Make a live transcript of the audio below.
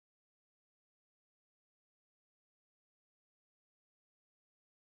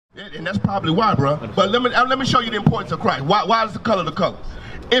And that's probably why, bro. But let me show you the importance of Christ. Why is the color the color?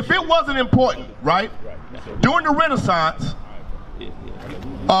 If it wasn't important, right? During the Renaissance, hey,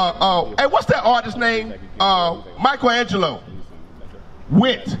 what's that artist's name? Michelangelo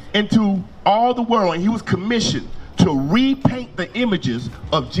went into all the world and he was commissioned to repaint the images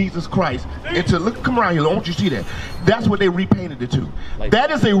of Jesus Christ and to look, come around here, I want you to see that. That's what they repainted it to. That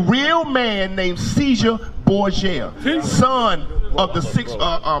is a real man named Caesar Borgia, son of the sixth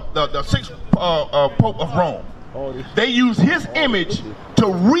Pope of Rome. They used his image to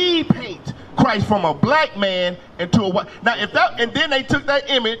repaint Christ from a black man into a white. Now, and then they took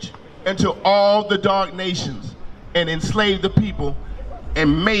that image into all the dark nations and enslaved the people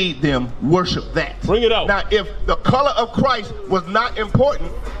and made them worship that. Bring it out. Now, if the color of Christ was not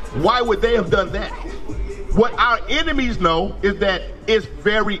important, why would they have done that? What our enemies know is that it's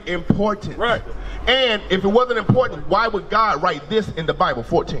very important. Right. And if it wasn't important, why would God write this in the Bible,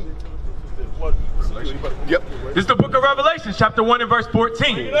 14? Yep. This is the book of Revelation, chapter 1 and verse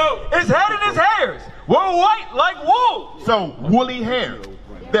 14. His head and his hairs were white like wool. So, woolly hair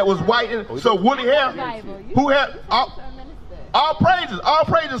that was white. So, woolly hair, who had... All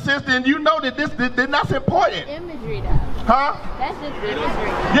praises, sister, and you know that that's important. Imagery, though. Huh? That's just imagery.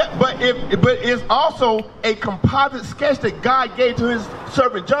 Yeah, but it's also a composite sketch that God gave to his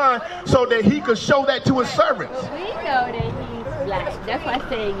servant John so that he could show that to his servants. But we know that he's black. That's why I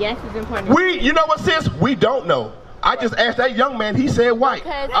say yes, it's important. You know what, sis? We don't know. I just asked that young man, he said white.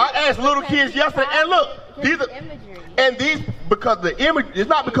 I asked little kids yesterday, and look, these are imagery. And these, because the image, it's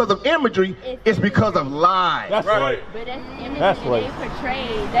not because of imagery, it's because of lies. That's right. But that's imagery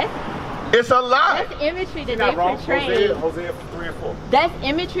that they portray. It's a lie. That's imagery that they portray. Hosea 3 and 4. That's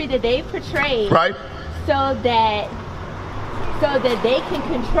imagery that they portray. Right. So that they can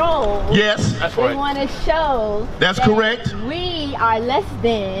control. Yes. That's they right. want to show. That's that correct. We are less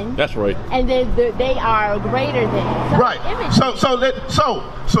than. That's right. And then they are greater than. So right.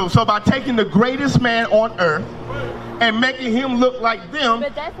 So by taking the greatest man on earth and making him look like them,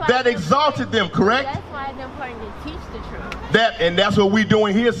 that exalted them, correct? That's why it's important to teach the truth. And that's what we're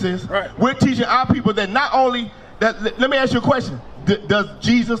doing here, sis. Right. We're teaching our people that not only that. Let me ask you a question. Does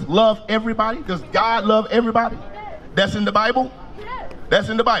Jesus love everybody? Does God love everybody? That's in the Bible? Yes. That's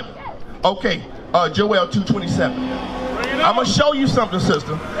in the Bible? Yes. Okay. Joel 2:27. I'm going to show you something,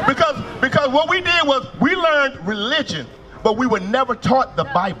 sister. Because what we did was we learned religion, but we were never taught the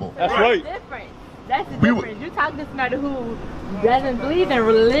Bible. That's right. Different. That's the difference. You're talking to somebody who doesn't believe in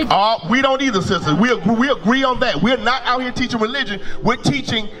religion. We don't either, sister. We agree on that. We're not out here teaching religion. We're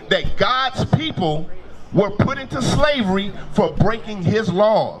teaching that God's people were put into slavery for breaking his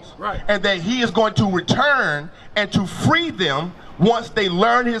laws. Right. And that he is going to return and to free them once they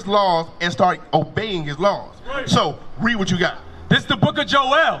learn his laws and start obeying his laws. Right. So, read what you got. This is the book of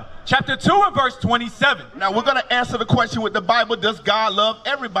Joel, chapter 2 and verse 27. Now, we're going to answer the question with the Bible, does God love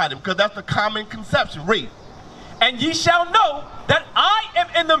everybody? Because that's the common conception. Read. And ye shall know that I am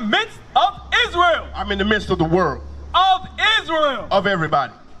in the midst of Israel. I'm in the midst of the world. Of Israel. Of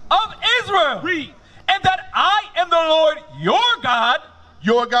everybody. Of Israel. Read. And that I am the Lord your God.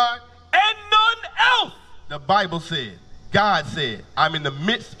 Your God? And none else. The Bible said, God said, I'm in the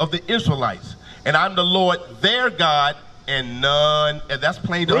midst of the Israelites. And I'm the Lord their God and none. And that's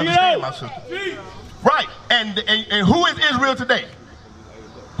plain to understand, my sister. Right. And who is Israel today?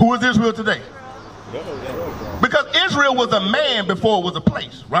 Who is Israel today? Because Israel was a man before it was a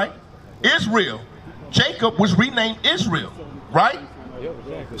place, right? Israel. Jacob was renamed Israel, right?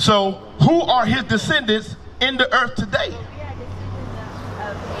 So, who are his descendants in the earth today? We are descendants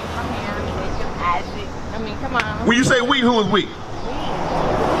of Abraham, Jacob, Isaac. I mean, come on. When you say we, who is we?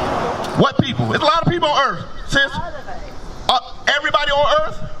 What people? There's a lot of people on earth. Since All of us. Everybody on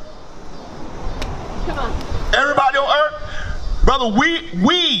earth? Come on. Everybody on earth? Brother,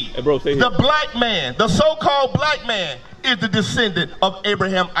 Hey, bro, say the here. black man, the so-called black man, is the descendant of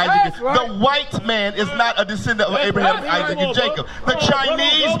Abraham, Isaac. Right. The white man is not a descendant of Abraham, Isaac, and Jacob. The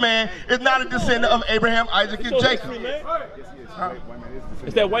Chinese man is not a descendant of Abraham, Isaac, and Jacob.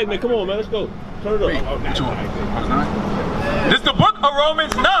 It's that white man. Come on, man. Let's go. Turn it up. This is the book of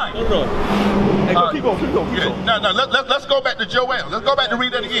Romans 9. Turn it up. Hey, keep going. No, let's go back to Joel. Let's go back to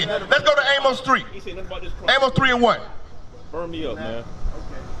read that again. Let's go to Amos 3. Amos 3 and 1. Burn me up, man.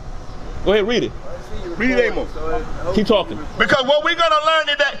 Go ahead, read it. Read Amos. Keep talking. Because what we're going to learn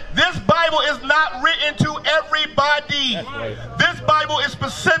is that this Bible is not written to everybody. Right. This Bible is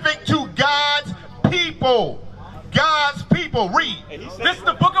specific to God's people. God's people. Read. This is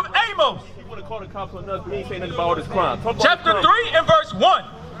the book of Amos, He want to call the cops on us, but he ain't saying nothing about all this crime. chapter 3 and verse 1.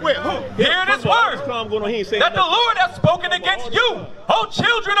 Wait, who? Hear this word. calm going on. He ain't saying that the nothing. Lord has spoken against you, O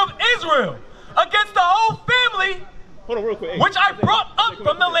children of Israel, against the whole family Hold on real quick. Hey, which I brought up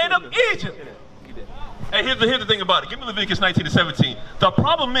from the land of Egypt. Hey, here's the thing about it. Give me Leviticus 19 to 17. The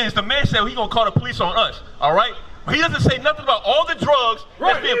problem is the man said he's going to call the police on us, all right? But he doesn't say nothing about all the drugs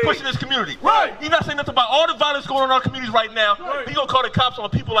that's being pushed in this community. Right. He's not saying nothing about all the violence going on in our communities right now. Right. He's going to call the cops on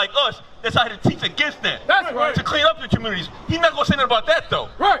people like us that's out here to teach against that. That's right. To clean up the communities. He's not going to say nothing about that, though.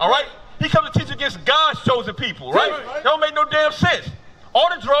 Right. All right? He comes to teach against God's chosen people, right? Right. That don't make no damn sense. All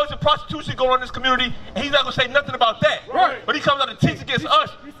the drugs and prostitution going on in this community, and he's not going to say nothing about that. Right. But he comes out to teach against us,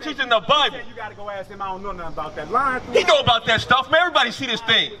 teaching the Bible. You got to go ask him. I don't know nothing about that line. He know about that stuff, man. Everybody see this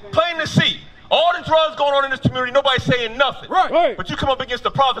thing. Plain to see. All the drugs going on in this community, nobody's saying nothing. Right. But you come up against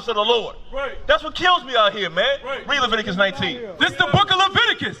the prophets of the Lord. Right. That's what kills me out here, man. Right. Read Leviticus 19. This is the book of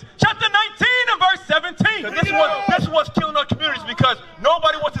Leviticus, chapter 19 and verse 17. This is what's killing our communities because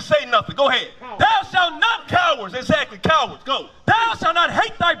nobody wants to say nothing. Go ahead. Thou shalt not Cowards, exactly, cowards. Go. Thou shalt not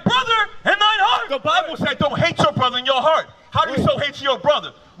hate thy brother in thine heart. The Bible said don't hate your brother in your heart. How do you so hate your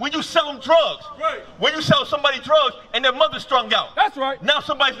brother? When you sell them drugs. Right. When you sell somebody drugs and their mother's strung out. That's right. Now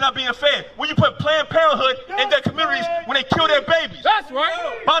somebody's not being fed. When you put Planned Parenthood in their communities when they kill their babies. That's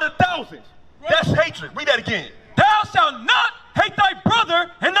right. By the thousands. That's hatred. Read that again. Thou shalt not hate thy brother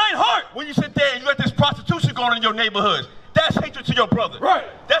in thine heart. When you sit there and you let this prostitution go on in your neighborhoods, that's hatred to your brother. Right.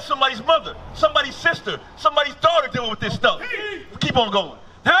 That's somebody's mother, somebody's sister, somebody's daughter dealing with this stuff. Keep on going.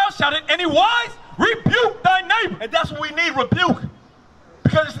 Thou shalt in any wise rebuke thy neighbor. And that's what we need, rebuke.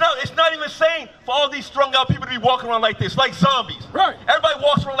 Because it's not even sane for all these strung out people to be walking around like this, like zombies. Right. Everybody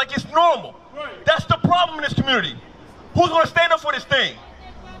walks around like it's normal. Right. That's the problem in this community. Who's going to stand up for this thing?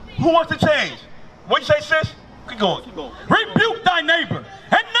 Who wants to change? What you say, sis? Keep going. Rebuke thy neighbor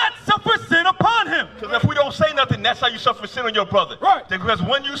and not suffer sin upon him. Because if we don't say nothing, that's how you suffer sin on your brother. Right. Because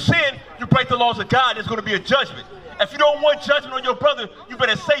when you sin, you break the laws of God, there's going to be a judgment. If you don't want judgment on your brother, you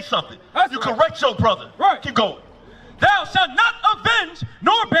better say something. That's you right. correct your brother. Right. Keep going. Thou shalt not avenge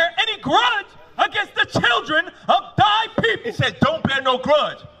nor bear any grudge against the children of thy people. It said don't bear no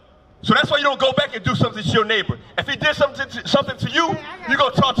grudge. So that's why you don't go back and do something to your neighbor. If he did something to you, you go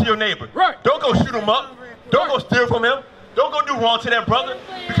talk to your neighbor. Right. Don't go shoot him up. Don't go steal from him. Don't go do wrong to that brother.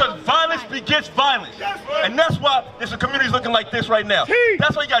 Because violence begets violence. And that's why there's a community's looking like this right now.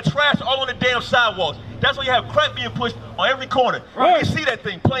 That's why you got trash all on the damn sidewalks. That's why you have crap being pushed on every corner. Right. You see that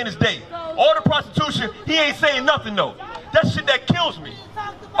thing plain as day. All the prostitution, he ain't saying nothing though. That shit that kills me.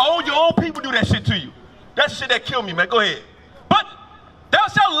 All your own people do that shit to you. That's the shit that kill me, man. Go ahead. But thou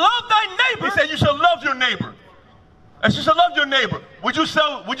shalt love thy neighbor. He said you should love your neighbor. And you should love your neighbor. Would you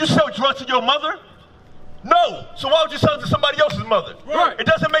sell drugs to your mother? No. So why would you sell it to somebody else's mother? Right. It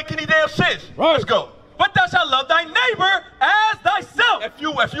doesn't make any damn sense. Right. Let's go. But thou shalt love thy neighbor as thyself.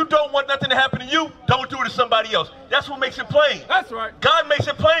 If you don't want nothing to happen to you, don't do it to somebody else. That's what makes it plain. That's right. God makes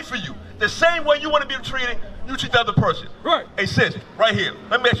it plain for you. The same way you want to be treated, you treat the other person. Right. Hey sis, right here.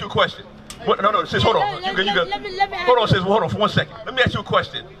 Let me ask you a question. No, sis, hold on. Hold on, sis. Hold on for 1 second. Let me ask you a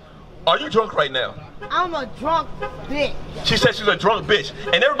question. Are you drunk right now? I'm a drunk bitch. She said she's a drunk bitch,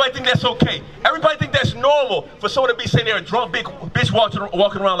 and everybody think that's okay. Everybody think that's normal for someone to be saying they're a drunk bitch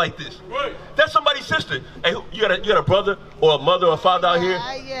walking around like this. Right. That's somebody's sister. Hey, you got a brother or a mother or a father out here?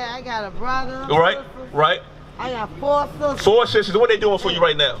 Yeah, I got a brother. All right, right. I got 4 sisters. 4 sisters. What are they doing for you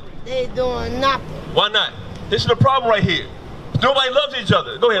right now? They doing nothing. Why not? This is the problem right here. Nobody loves each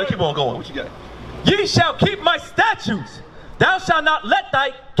other. Go ahead, keep on going. What you got? Ye shall keep my statutes. Thou shalt not let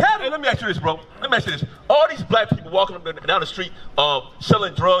thy cattle. Hey, let me ask you this, bro. Let me ask you this. All these black people walking up down the street,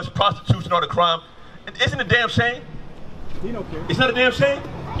 selling drugs, prostitution, all the crime. Isn't it a damn shame? He don't care. It's not a damn shame?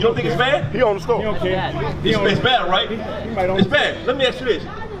 You don't think it's bad? He on the store. He don't care. It's bad, right? might own It's bad. Let me ask you this.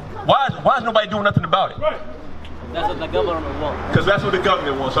 Why is nobody doing nothing about it? That's what the government wants. Because that's what the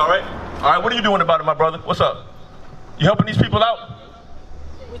government wants, all right? All right, what are you doing about it, my brother? What's up? You helping these people out?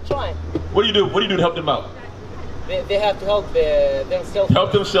 We're trying. What do you do? What do you do to help them out? They have to help themselves.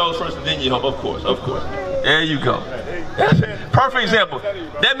 Help themselves first and then you help, of course, of course. There you go. Perfect example.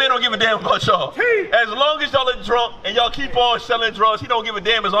 That man don't give a damn about y'all. As long as y'all are drunk and y'all keep on selling drugs, he don't give a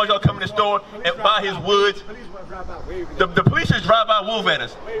damn as long as y'all come in the store and buy his woods. The police just drive by waving at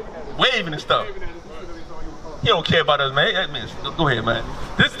us, waving and stuff. He don't care about us, man. Go ahead, man.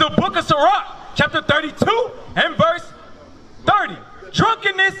 This is the book of Sirach, chapter 32 and verse 30.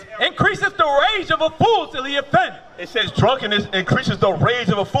 Drunkenness increases the rage of a fool till he offended. It says drunkenness increases the rage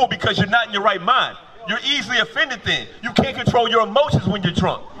of a fool because you're not in your right mind. You're easily offended then. You can't control your emotions when you're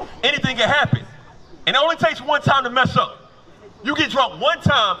drunk. Anything can happen. And it only takes one time to mess up. You get drunk one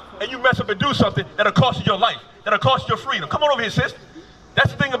time and you mess up and do something that'll cost you your life, that'll cost you your freedom. Come on over here, sis.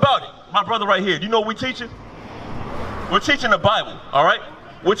 That's the thing about it. my brother right here, do you know what we're teaching? We're teaching the Bible, all right?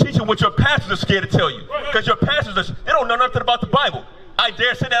 We're teaching what your pastors are scared to tell you. Because your pastors, they don't know nothing about the Bible. I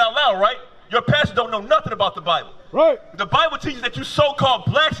dare say that out loud, right? Your pastors don't know nothing about the Bible. Right. The Bible teaches that you so-called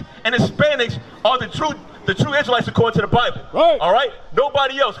blacks and Hispanics are the true Israelites according to the Bible. Right. All right?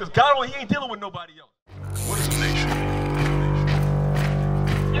 Nobody else, because God, he ain't dealing with nobody else. What is a nation?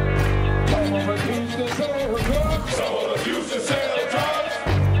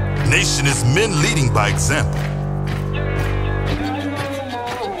 Nation is men leading by example.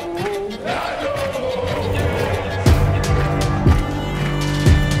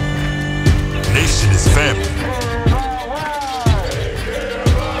 Nation is family.